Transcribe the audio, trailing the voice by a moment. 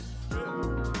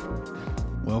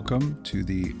Welcome to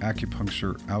the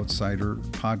Acupuncture Outsider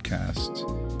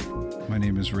podcast. My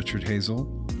name is Richard Hazel,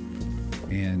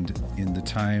 and in the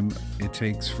time it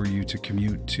takes for you to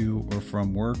commute to or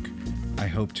from work, I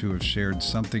hope to have shared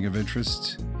something of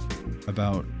interest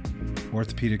about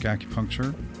orthopedic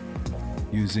acupuncture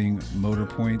using motor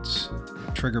points,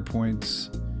 trigger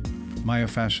points,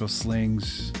 myofascial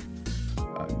slings,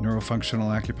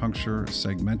 neurofunctional acupuncture,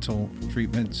 segmental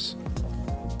treatments,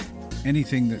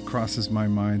 anything that crosses my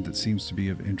mind that seems to be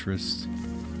of interest.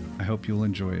 I hope you'll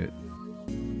enjoy it.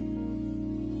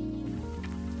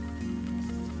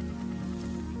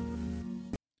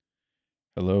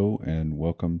 Hello and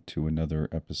welcome to another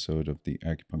episode of the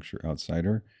Acupuncture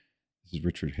Outsider. This is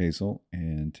Richard Hazel,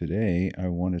 and today I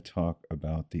want to talk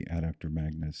about the Adductor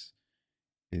Magnus.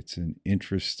 It's an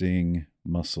interesting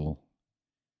muscle.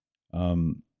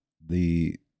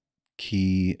 The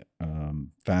key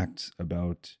facts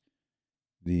about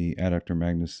the Adductor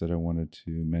Magnus that I wanted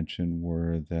to mention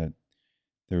were that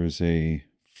there is a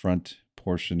front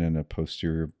portion and a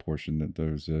posterior portion, that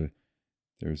there's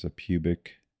a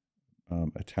pubic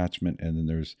attachment, and then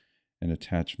there's an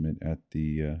attachment at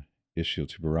the ischial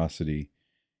tuberosity,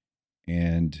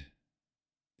 and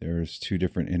there's two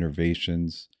different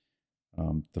innervations.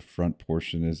 The front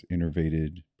portion is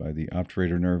innervated by the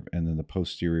obturator nerve, and then the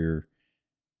posterior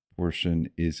portion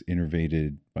is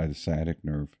innervated by the sciatic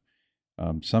nerve.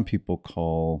 Some people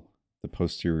call the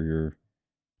posterior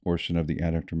portion of the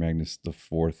Adductor Magnus the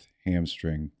fourth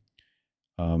hamstring,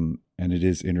 and it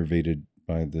is innervated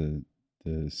by the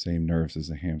same nerves as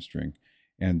the hamstring,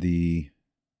 and the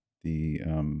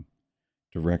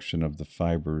direction of the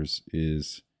fibers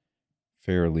is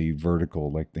fairly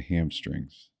vertical, like the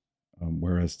hamstrings,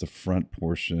 whereas the front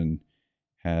portion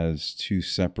has two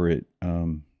separate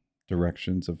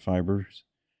directions of fibers.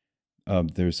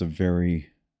 There's a very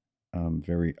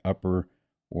upper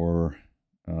or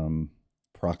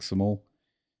proximal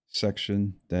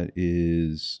section that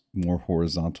is more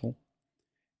horizontal,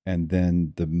 and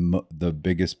then the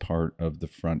biggest part of the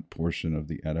front portion of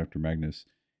the Adductor Magnus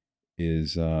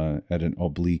is at an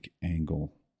oblique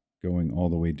angle, going all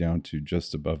the way down to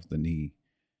just above the knee.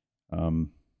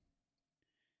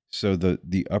 So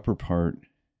the upper part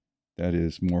that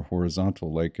is more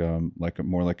horizontal, like a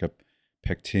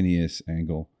pectineus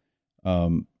angle,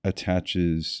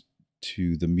 attaches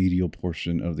to the medial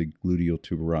portion of the gluteal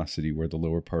tuberosity, where the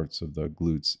lower parts of the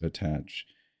glutes attach.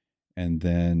 And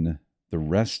then the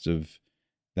rest of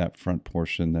that front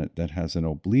portion that has an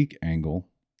oblique angle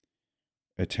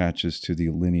attaches to the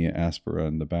linea aspera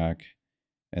in the back.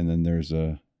 And then there's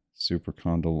a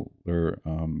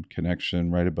supracondylar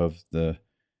connection right above the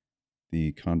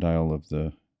condyle of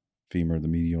the femur, the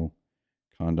medial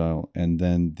condyle. And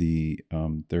then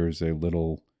there's a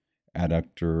little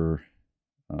adductor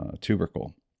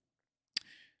tubercle.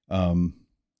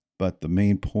 But the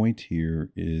main point here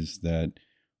is that,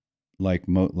 like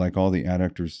all the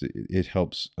adductors, it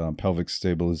helps pelvic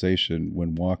stabilization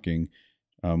when walking,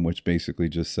 which basically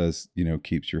just says,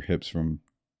 keeps your hips from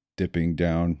dipping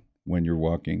down when you're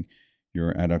walking.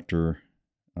 Your adductors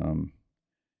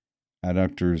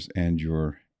and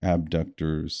your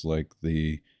abductors, like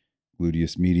the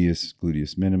gluteus medius,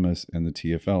 gluteus minimus, and the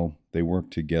TFL, they work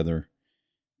together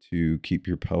to keep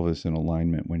your pelvis in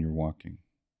alignment when you're walking.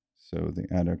 So the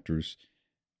adductors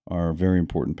are very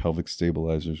important pelvic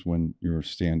stabilizers when you're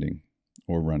standing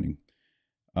or running.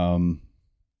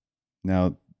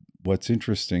 Now, what's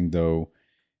interesting, though,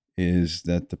 is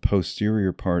that the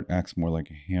posterior part acts more like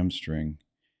a hamstring,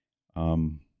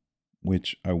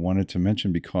 which I wanted to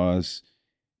mention because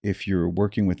if you're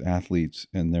working with athletes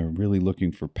and they're really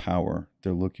looking for power,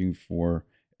 they're looking for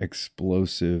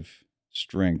explosive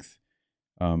strength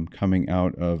coming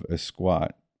out of a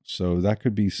squat. So that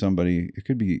could be somebody, it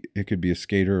could be a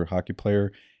skater or hockey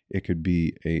player, it could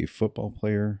be a football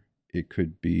player, it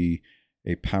could be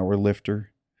a power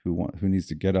lifter who needs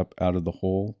to get up out of the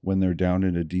hole when they're down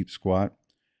in a deep squat.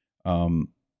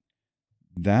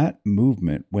 That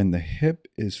movement, when the hip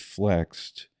is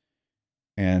flexed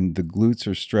and the glutes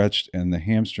are stretched and the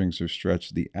hamstrings are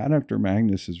stretched, the Adductor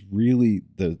Magnus is really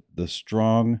the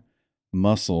strong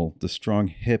muscle, the strong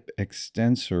hip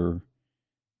extensor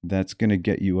that's going to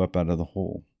get you up out of the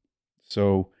hole.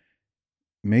 So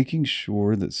making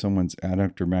sure that someone's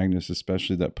Adductor Magnus,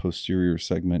 especially that posterior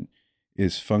segment,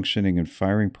 is functioning and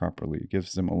firing properly, it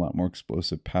gives them a lot more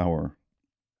explosive power.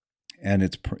 And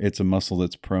it's a muscle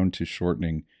that's prone to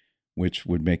shortening, which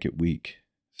would make it weak.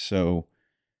 So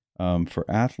for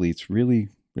athletes, really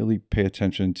pay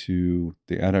attention to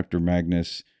the Adductor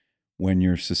Magnus when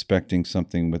you're suspecting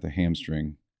something with a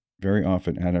hamstring. Very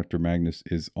often Adductor Magnus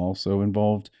is also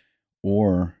involved,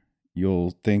 or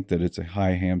you'll think that it's a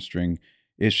high hamstring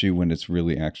issue when it's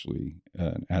really actually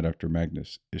an adductor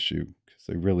magnus issue, because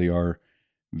they really are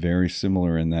very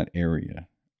similar in that area.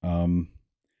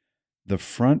 The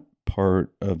front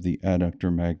part of the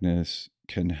adductor magnus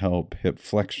can help hip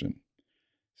flexion.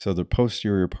 So the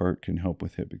posterior part can help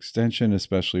with hip extension,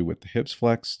 especially with the hips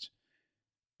flexed,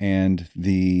 and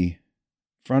the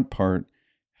front part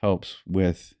helps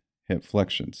with hip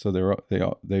flexion. So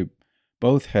they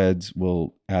both heads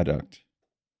will adduct,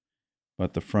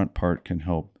 but the front part can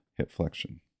help hip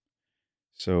flexion.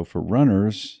 So for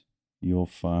runners, you'll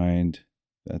find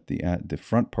that the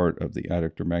front part of the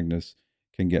adductor magnus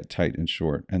can get tight and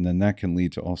short, and then that can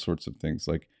lead to all sorts of things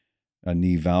like a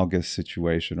knee valgus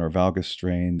situation or valgus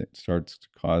strain that starts to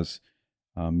cause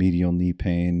medial knee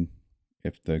pain.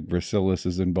 If the gracilis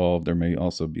is involved, there may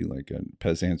also be like a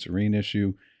pes anserine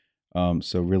issue.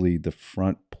 So really the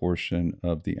front portion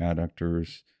of the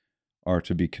adductors are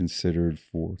to be considered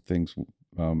for things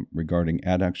regarding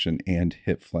adduction and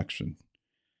hip flexion.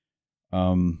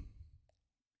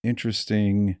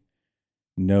 Interesting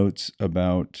notes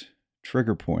about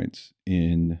trigger points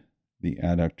in the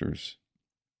adductors.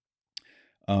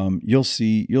 You'll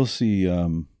see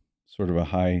sort of a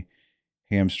high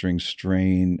hamstring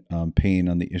strain, pain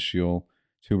on the ischial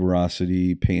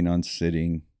tuberosity, pain on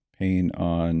sitting, pain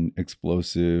on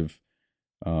explosive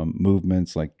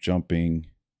movements like jumping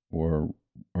or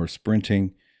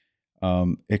sprinting.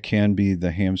 It can be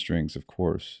the hamstrings, of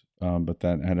course, but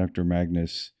that adductor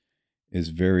magnus is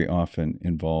very often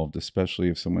involved, especially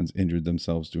if someone's injured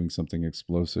themselves doing something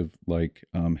explosive like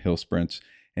hill sprints,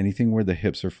 anything where the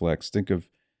hips are flexed. Think of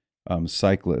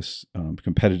cyclists,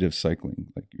 competitive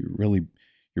cycling. Like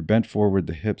you're bent forward,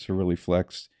 the hips are really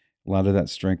flexed. A lot of that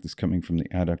strength is coming from the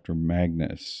adductor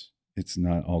magnus. It's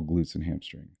not all glutes and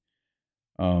hamstring.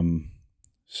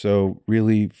 So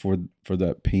really for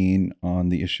that pain on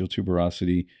the ischial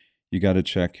tuberosity, you got to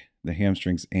check the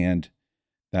hamstrings and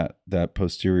that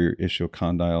posterior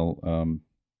ischiocondyle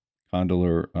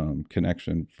condylar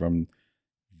connection from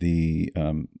the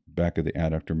back of the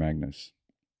adductor magnus.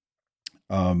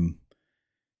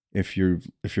 If you're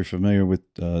familiar with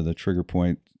the trigger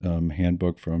point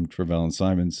handbook from Travell and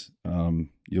Simons,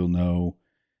 you'll know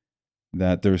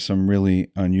that there's some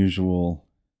really unusual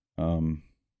pain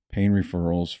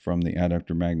referrals from the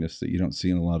adductor magnus that you don't see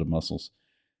in a lot of muscles.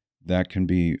 That can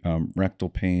be rectal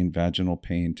pain, vaginal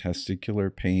pain,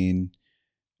 testicular pain,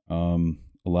 a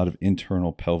lot of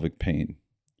internal pelvic pain.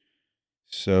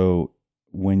 So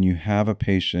when you have a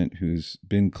patient who's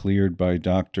been cleared by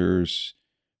doctors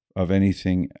of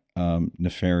anything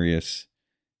nefarious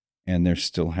and they're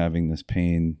still having this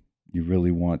pain, you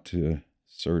really want to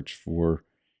search for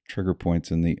trigger points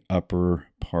in the upper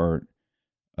part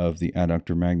of the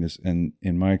adductor magnus. And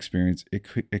in my experience,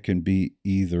 it can be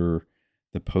either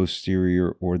the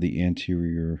posterior or the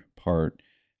anterior part.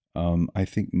 I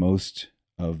think most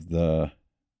of the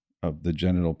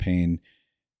genital pain,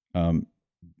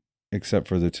 except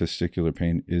for the testicular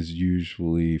pain, is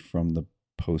usually from the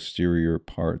posterior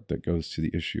part that goes to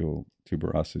the ischial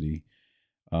tuberosity.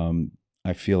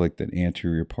 I feel like that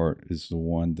anterior part is the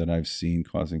one that I've seen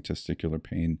causing testicular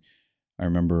pain. I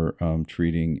remember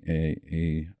treating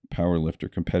a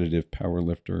powerlifter, competitive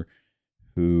powerlifter,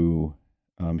 who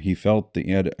he felt the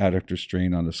adductor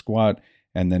strain on a squat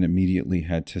and then immediately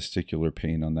had testicular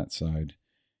pain on that side.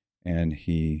 And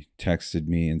he texted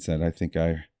me and said, "I think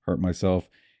I hurt myself,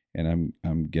 and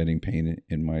I'm getting pain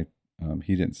in my."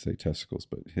 He didn't say testicles,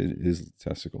 but his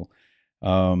testicle.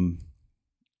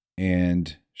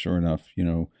 And sure enough,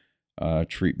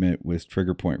 treatment with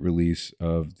trigger point release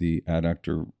of the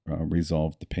adductor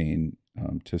resolved the pain,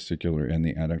 testicular and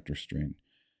the adductor strain.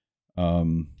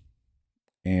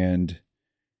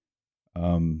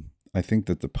 I think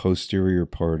that the posterior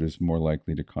part is more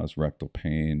likely to cause rectal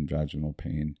pain, vaginal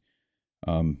pain,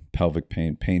 pelvic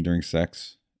pain, pain during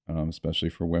sex, especially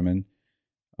for women.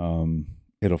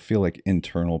 It'll feel like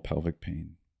internal pelvic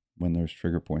pain when there's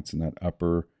trigger points in that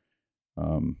upper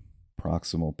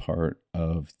proximal part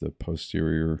of the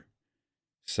posterior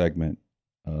segment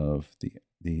of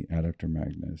the adductor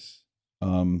magnus.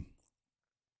 Trying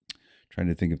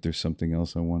to think if there's something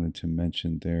else I wanted to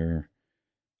mention there.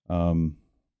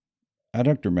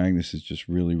 Adductor magnus is just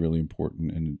really, really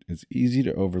important, and it's easy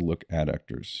to overlook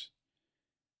adductors.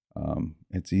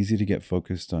 It's easy to get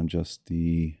focused on just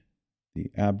the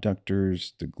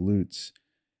abductors, the glutes,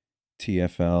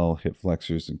 TFL, hip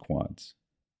flexors, and quads.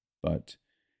 But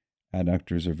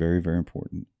adductors are very, very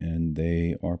important, and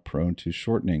they are prone to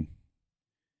shortening.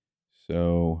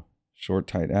 So short,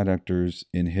 tight adductors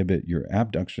inhibit your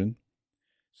abduction.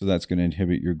 So that's going to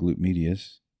inhibit your glute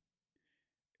medius.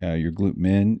 your glute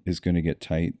min is going to get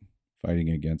tight, fighting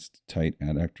against tight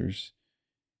adductors.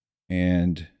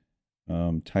 And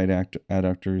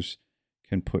adductors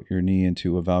can put your knee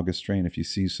into a valgus strain. If you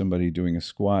see somebody doing a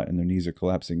squat and their knees are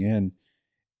collapsing in,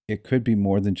 it could be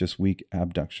more than just weak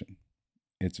abduction.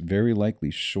 It's very likely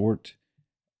short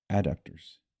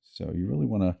adductors. So you really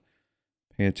want to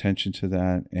pay attention to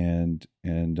that, and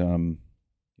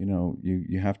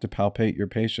you have to palpate your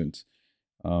patients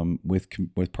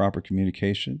with proper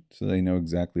communication, so they know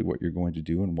exactly what you're going to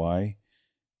do and why.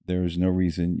 There's no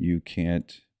reason you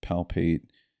can't palpate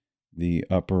the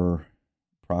upper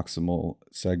proximal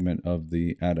segment of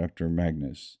the adductor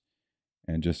magnus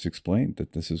and just explain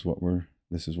that this is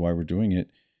why we're doing it.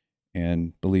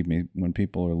 And believe me, when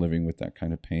people are living with that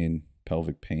kind of pain,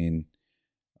 pelvic pain,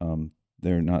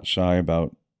 they're not shy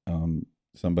about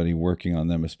somebody working on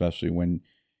them, especially when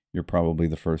you're probably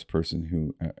the first person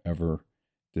who ever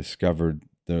discovered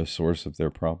the source of their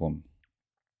problem.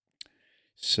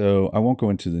 So I won't go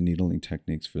into the needling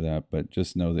techniques for that, but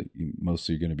just know that you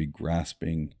mostly are going to be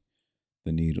grasping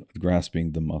the needle,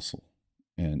 grasping the muscle,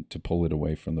 and to pull it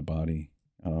away from the body.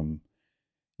 You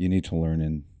need to learn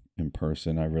in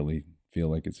person. I really feel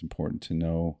like it's important to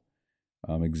know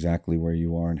exactly where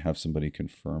you are and have somebody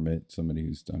confirm it. Somebody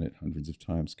who's done it hundreds of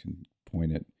times can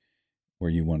point it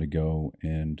where you want to go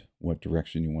and what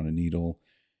direction you want to needle,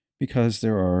 because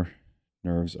there are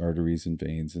nerves, arteries, and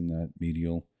veins in that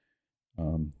medial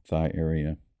thigh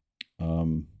area.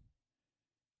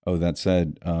 That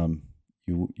said,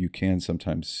 you can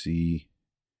sometimes see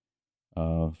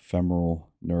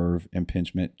femoral nerve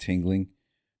impingement, tingling,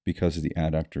 because of the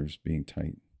adductors being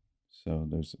tight. So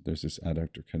there's this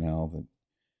adductor canal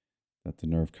that the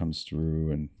nerve comes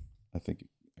through, and I think it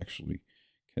actually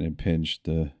can impinge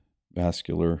the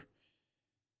vascular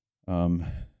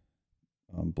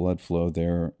blood flow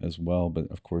there as well. But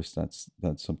of course, that's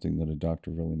something that a doctor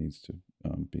really needs to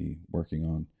be working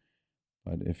on.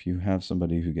 But if you have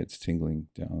somebody who gets tingling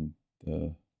down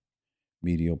the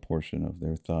medial portion of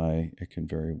their thigh, it can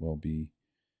very well be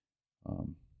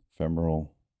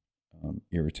femoral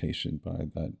irritation by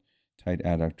that tight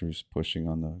adductors pushing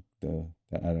on the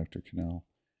adductor canal.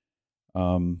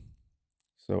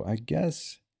 So I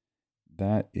guess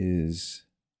that is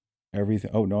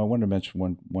everything. Oh no, I want to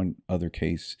mention one other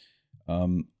case.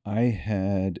 I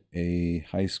had a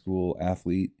high school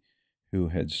athlete who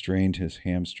had strained his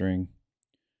hamstring,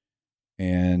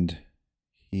 and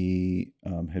he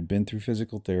had been through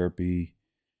physical therapy,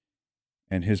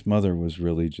 and his mother was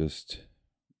really just,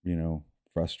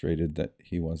 frustrated that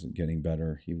he wasn't getting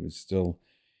better.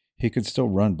 He could still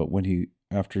run, but when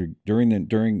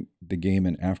during the game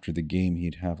and after the game,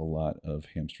 he'd have a lot of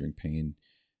hamstring pain,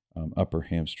 upper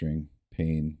hamstring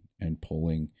pain and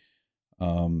pulling.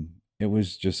 It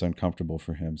was just uncomfortable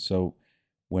for him. So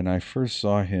when I first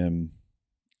saw him,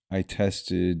 I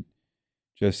tested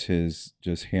his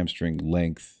hamstring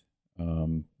length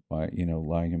by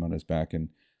lying him on his back and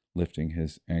lifting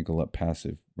his ankle up,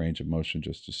 passive range of motion,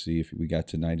 just to see if we got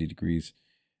to 90 degrees.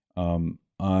 On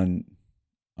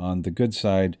the good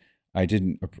side, I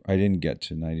didn't get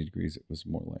to 90 degrees. It was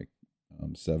more like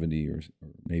 70 or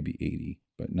maybe 80,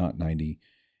 but not 90.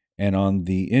 And on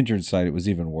the injured side, it was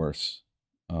even worse.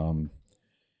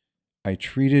 I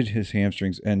treated his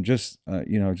hamstrings, and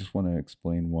I just want to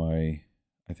explain why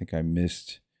I think I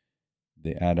missed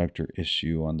the adductor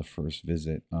issue on the first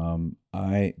visit.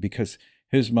 Because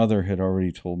his mother had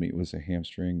already told me it was a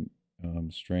hamstring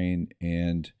strain,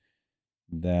 and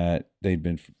that they'd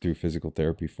been through physical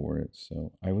therapy for it.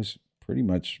 So I was pretty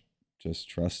much just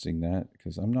trusting that,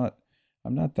 because I'm not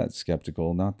that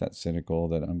skeptical, not that cynical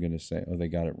that I'm going to say, oh, they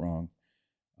got it wrong.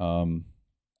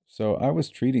 So I was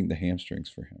treating the hamstrings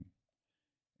for him,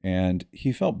 and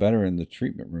he felt better in the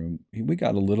treatment room. We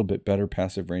got a little bit better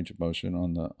passive range of motion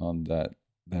on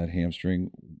that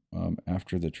hamstring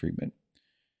after the treatment.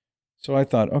 So I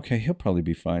thought, okay, he'll probably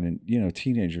be fine. And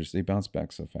teenagers, they bounce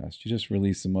back so fast. You just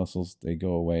release the muscles, they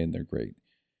go away, and they're great.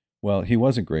 Well, he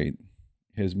wasn't great.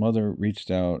 His mother reached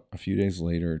out a few days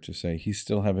later to say he's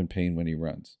still having pain when he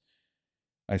runs.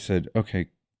 I said, okay,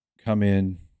 come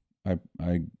in. I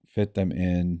fit them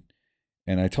in,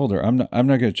 and I told her, I'm not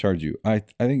going to charge you. I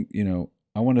think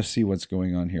I want to see what's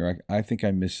going on here. I think I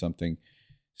missed something.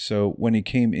 So when he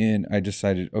came in, I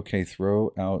decided, okay,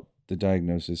 throw out the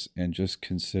diagnosis and just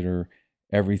consider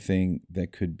everything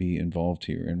that could be involved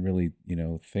here, and really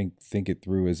think it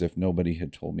through as if nobody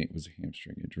had told me it was a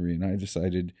hamstring injury. And I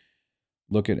decided,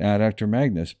 look at Adductor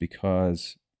Magnus,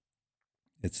 because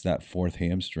it's that fourth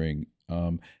hamstring.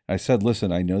 I said,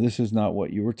 listen, I know this is not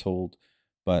what you were told,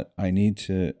 but I need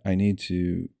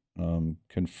to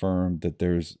confirmed that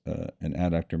there's an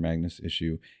adductor magnus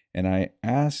issue, and I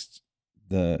asked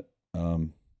the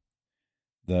um,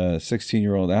 the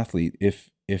 16-year-old athlete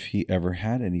if he ever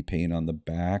had any pain on the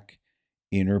back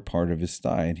inner part of his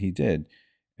thigh, and he did.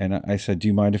 And I said, "Do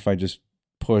you mind if I just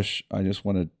push? I just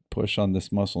want to push on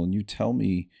this muscle, and you tell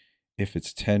me if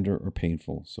it's tender or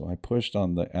painful." So I pushed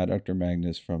on the adductor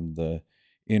magnus from the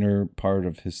inner part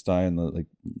of his thigh in the like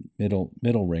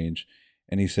middle range,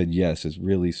 and he said, "Yes, it's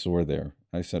really sore there."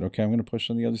 I said, "Okay, I'm going to push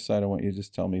on the other side. I want you to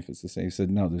just tell me if it's the same." He said,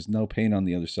 "No, there's no pain on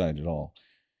the other side at all."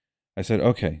 I said,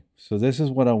 "Okay, so this is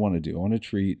what I want to do. I want to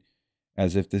treat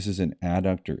as if this is an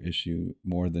adductor issue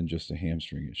more than just a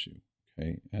hamstring issue."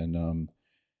 Okay. And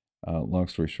long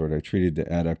story short, I treated the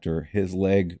adductor. His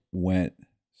leg went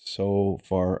so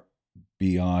far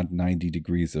beyond 90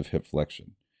 degrees of hip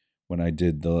flexion when I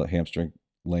did the hamstring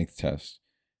length test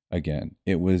again.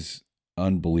 It was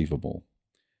unbelievable.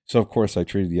 So of course I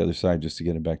treated the other side just to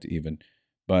get him back to even.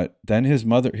 But then his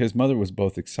mother was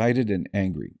both excited and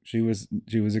angry. She was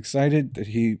excited that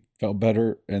he felt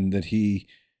better and that he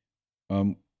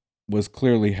um, was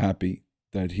clearly happy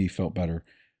that he felt better.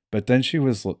 But then she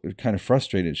was kind of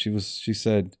frustrated. She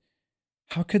said,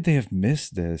 "How could they have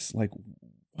missed this? Like,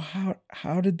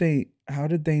 how did they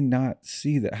not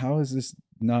see that? How has this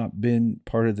not been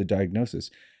part of the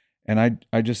diagnosis?" And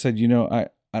I just said, I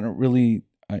don't really,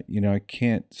 I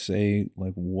can't say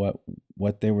like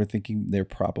what they were thinking. There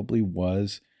probably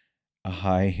was a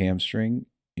high hamstring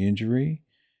injury,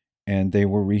 and they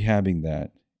were rehabbing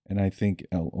that. And I think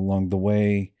along the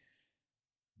way,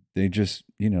 they just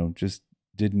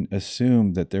didn't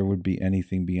assume that there would be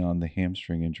anything beyond the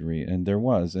hamstring injury, and there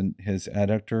was. And his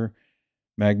adductor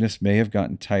magnus may have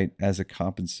gotten tight as a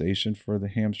compensation for the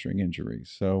hamstring injury.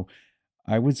 So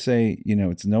I would say,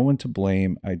 it's no one to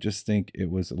blame. I just think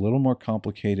it was a little more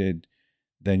complicated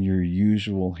than your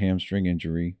usual hamstring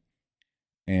injury.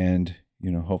 And,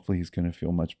 hopefully he's going to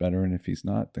feel much better. And if he's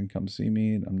not, then come see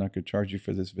me. And I'm not going to charge you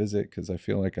for this visit because I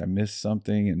feel like I missed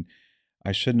something. And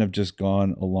I shouldn't have just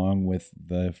gone along with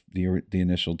the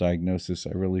initial diagnosis.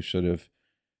 I really should have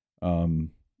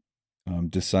um,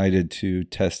 decided to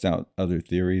test out other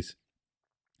theories.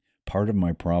 Part of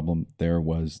my problem there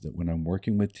was that when I'm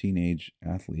working with teenage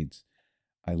athletes,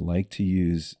 I like to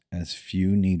use as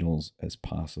few needles as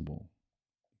possible.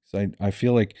 So I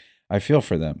feel like I feel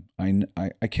for them. I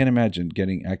can't imagine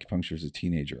getting acupuncture as a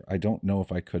teenager. I don't know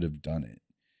if I could have done it.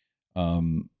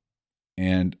 Um,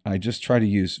 and I just try to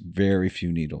use very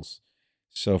few needles.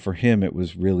 So for him, it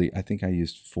was really, I think I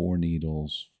used 4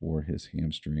 needles for his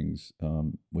hamstrings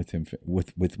with him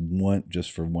with one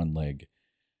just for one leg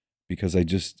because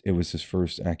it was his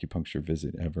first acupuncture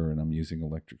visit ever, and I'm using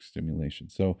electric stimulation.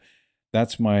 So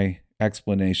that's my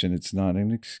explanation. It's not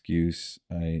an excuse.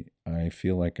 I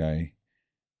feel like I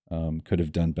could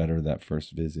have done better that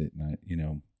first visit,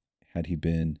 and had he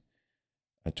been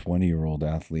a 20-year-old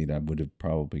athlete, I would have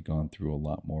probably gone through a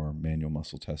lot more manual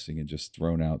muscle testing and just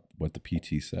thrown out what the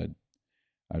PT said.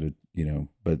 I'd have,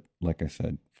 but like I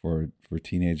said, for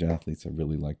teenage athletes, I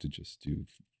really like to just do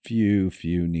few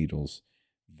needles,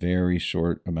 very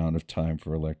short amount of time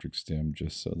for electric stim,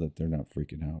 just so that they're not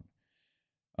freaking out.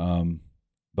 Um,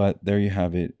 but there you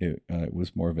have it. It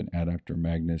was more of an adductor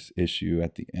magnus issue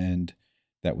at the end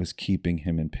that was keeping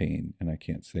him in pain, and I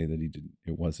can't say that he didn't.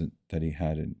 It wasn't that he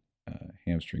had an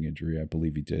hamstring injury. I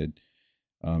believe he did.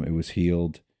 It was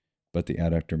healed, but the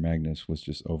adductor magnus was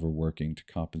just overworking to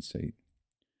compensate.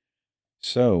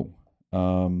 So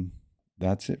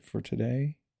that's it for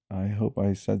today. I hope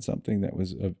I said something that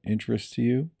was of interest to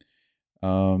you.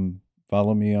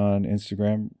 Follow me on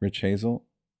Instagram, Rich Hazel,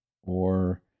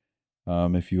 or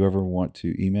if you ever want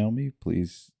to email me,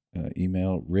 please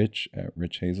email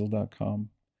rich@richhazel.com.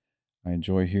 I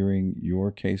enjoy hearing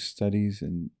your case studies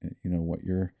and what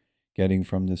you're getting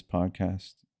from this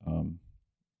podcast.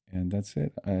 And that's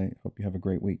it. I hope you have a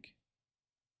great week.